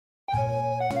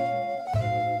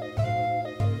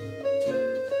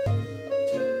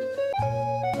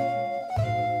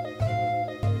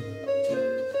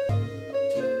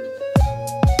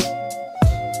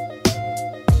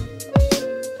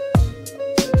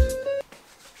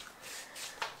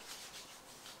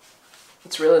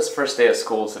Rayla's first day of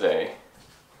school today.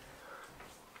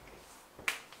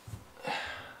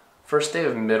 First day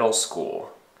of middle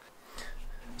school.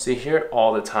 So you hear it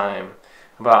all the time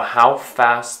about how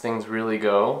fast things really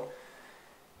go,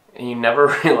 and you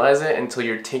never realize it until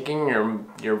you're taking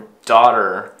your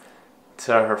daughter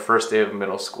to her first day of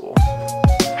middle school.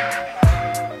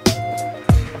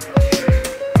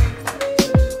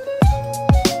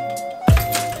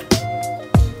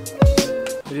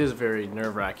 It is very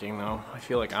nerve-wracking though. I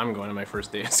feel like I'm going to my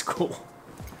first day of school.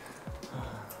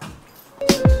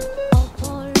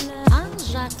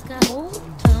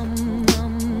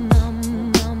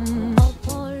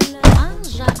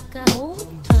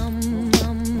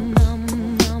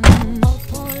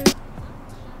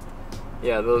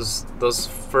 Yeah, those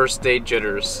first day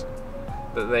jitters.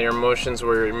 Your emotions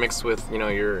were mixed with, you know,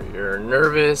 you're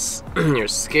nervous, you're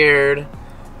scared,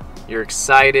 you're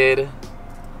excited.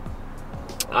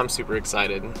 I'm super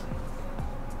excited.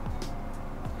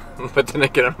 But then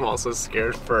again, I'm also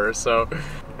scared for her, so.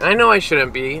 And I know I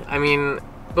shouldn't be. I mean,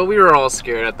 but we were all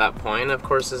scared at that point. Of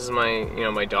course, this is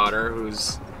my daughter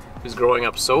who's growing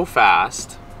up so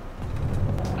fast.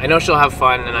 I know she'll have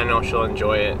fun and I know she'll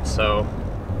enjoy it, so.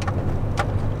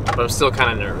 But I'm still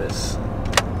kind of nervous.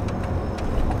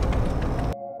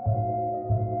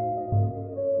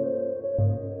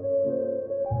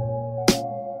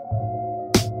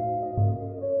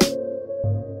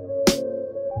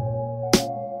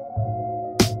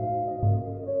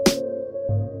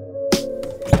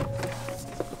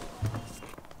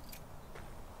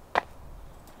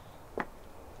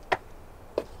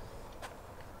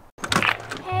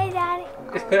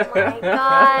 Oh my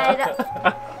god.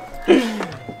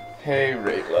 Hey,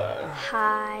 Rayla.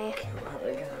 Hi.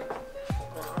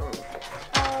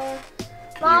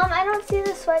 Mom, I don't see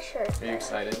the sweatshirt. Are you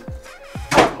excited?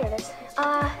 Here it is.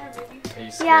 Are you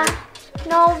scared? Yeah.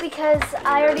 No, because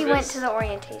I already went nervous? to the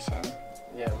orientation.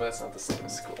 Yeah, but that's not the same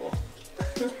as school.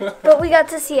 But we got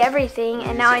to see everything,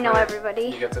 and now I know everybody.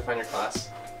 You got to find your class?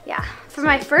 Yeah. For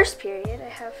my first period, I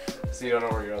have... So you don't know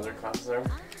where your other classes are?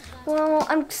 Well,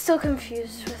 I'm still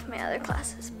confused with my other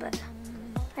classes, but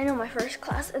I know my first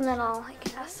class, and then I'll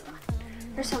like ask someone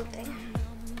or something.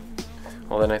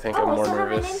 Well, then I think I'm more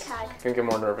nervous. Name tag. I think I'm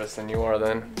more nervous than you are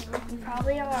then. You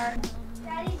probably are.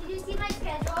 Daddy, did you see my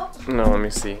schedule? No, let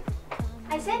me see.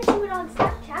 I sent you it on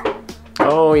Snapchat.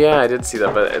 Oh yeah, I did see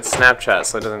that, but it's Snapchat,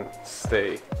 so it doesn't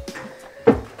stay.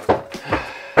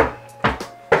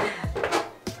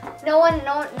 None of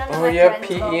my Oh, you have friends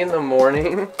PE will. in the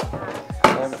morning?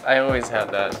 I always had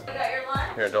that. You got your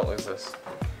lunch? Here, don't lose this.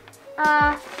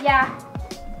 Yeah.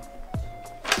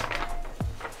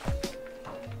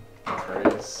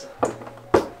 Praise.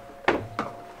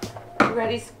 You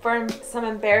ready for some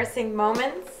embarrassing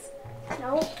moments?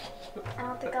 Nope. I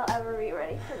don't think I'll ever be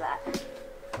ready for that.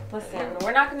 Listen,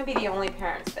 we're not going to be the only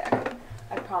parents there.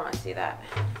 I promise you that.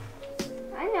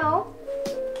 I know.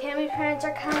 Cammy's parents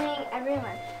are coming,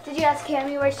 everyone. Did you ask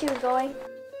Cammy where she was going?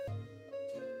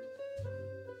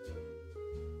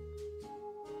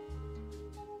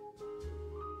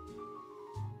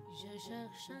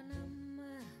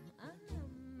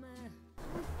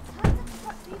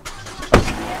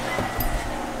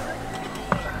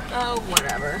 Oh,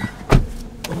 whatever.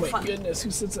 Oh my goodness,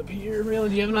 who sits up here? Really?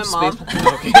 Do you have enough My space?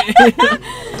 mom. Okay.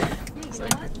 It's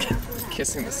like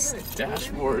kissing the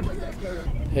dashboard.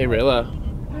 Hey, Rayla.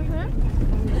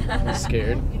 You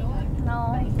scared?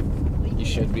 No. You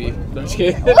should be. No, just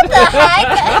kidding. What the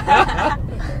heck?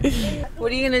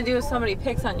 What are you going to do if somebody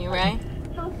picks on you, Ray?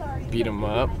 Beat him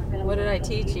up. What did I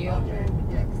teach you?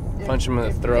 Punch him in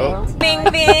the throat. Bing,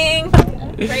 bing!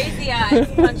 Crazy eyes.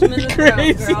 Punch him in the throat,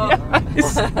 Crazy girl.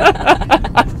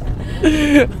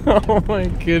 Oh my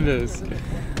goodness.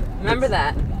 Remember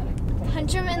that.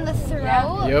 Punch him in the throat?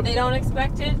 Yeah. Yep. They don't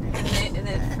expect it, and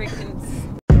it freaking...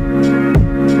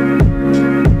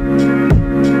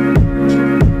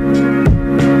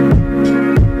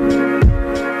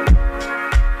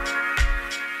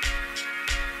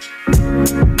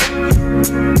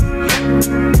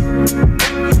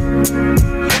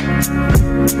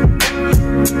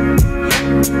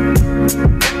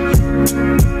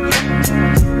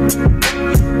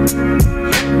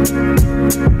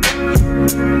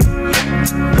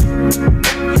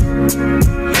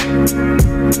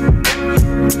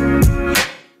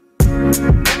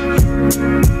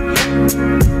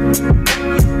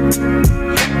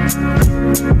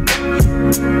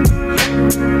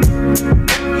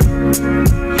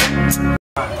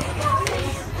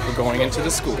 We're going into the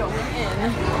school.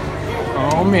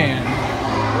 Oh man.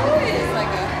 It's like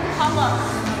a come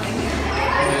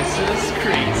This is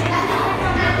crazy.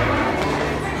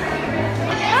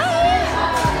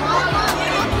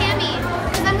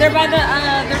 They're by the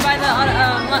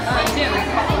gym.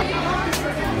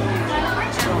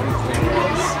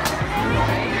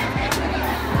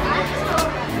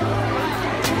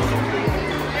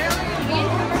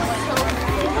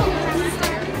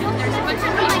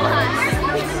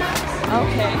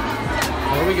 Okay.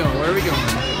 Where are we going? Where are we going?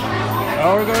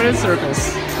 Oh, we're going in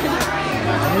circles.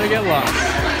 I'm gonna get lost.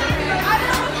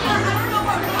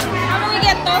 How do we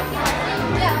get though?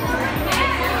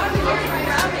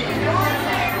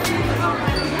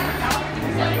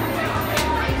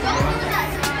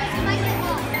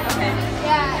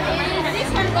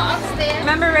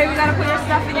 Remember, Ray, we gotta put your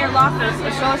stuff in your lockers. So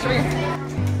show us where you're...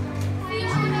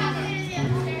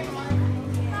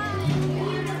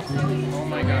 Oh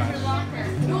my gosh. Just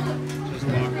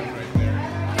lockers right there.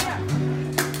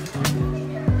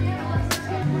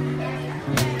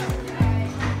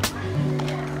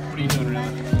 What are you doing,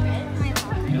 Rayla?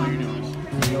 You know what you're doing.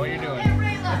 You know what you're doing.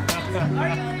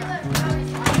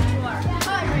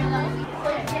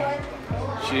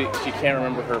 She can't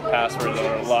remember her password or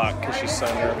her lock because she's so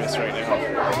nervous right now.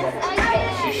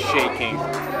 She's shaking.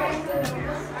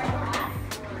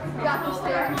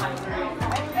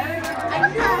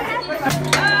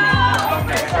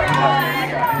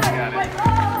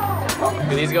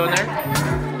 Do these go in there?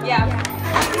 Yeah.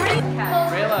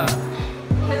 Rayla.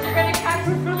 Because you're gonna catch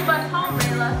the school bus home,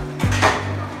 Rayla.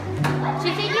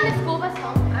 She's taking the school bus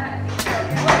home. What's the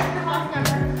house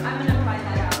number? I'm gonna find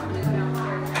that out. I'm gonna go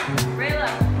downstairs. Rayla,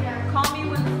 call me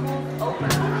when the school's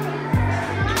open.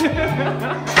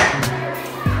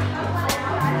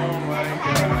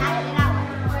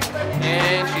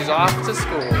 And she's off to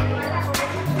school.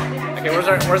 Okay, where's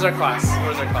our class?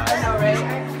 Where's our class? I know, right?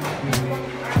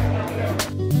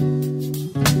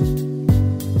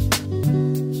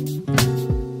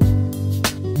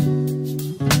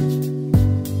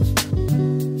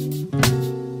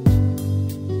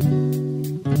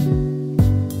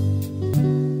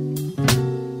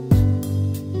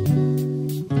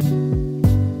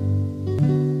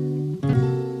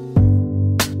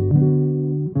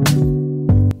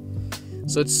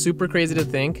 So it's super crazy to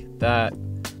think that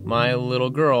my little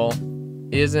girl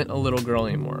isn't a little girl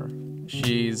anymore.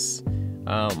 She's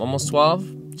almost 12.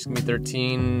 She's gonna be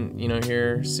 13, you know,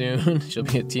 here soon. She'll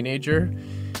be a teenager.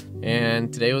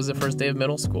 And today was the first day of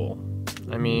middle school.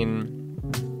 I mean,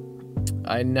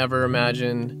 I never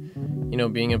imagined, you know,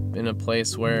 being in a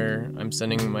place where I'm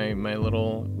sending my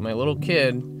little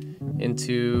kid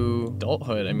into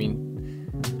adulthood. I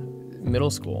mean, middle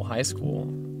school, high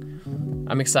school.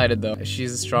 I'm excited though.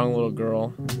 She's a strong little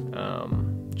girl.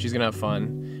 She's gonna have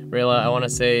fun. Rayla, I want to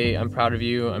say I'm proud of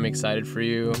you. I'm excited for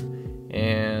you,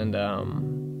 and you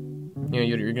know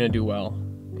you're gonna do well.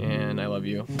 And I love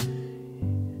you.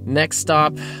 Next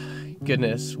stop,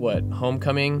 goodness, what?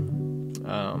 Homecoming,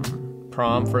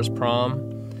 prom, first prom,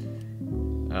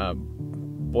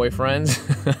 boyfriends,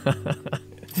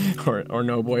 or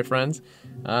no boyfriends,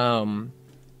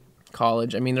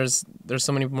 college. I mean, there's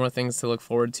so many more things to look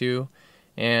forward to.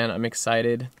 And I'm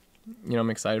excited, you know, I'm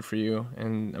excited for you,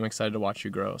 and I'm excited to watch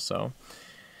you grow, so.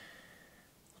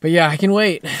 But yeah, I can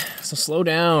wait, so slow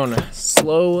down.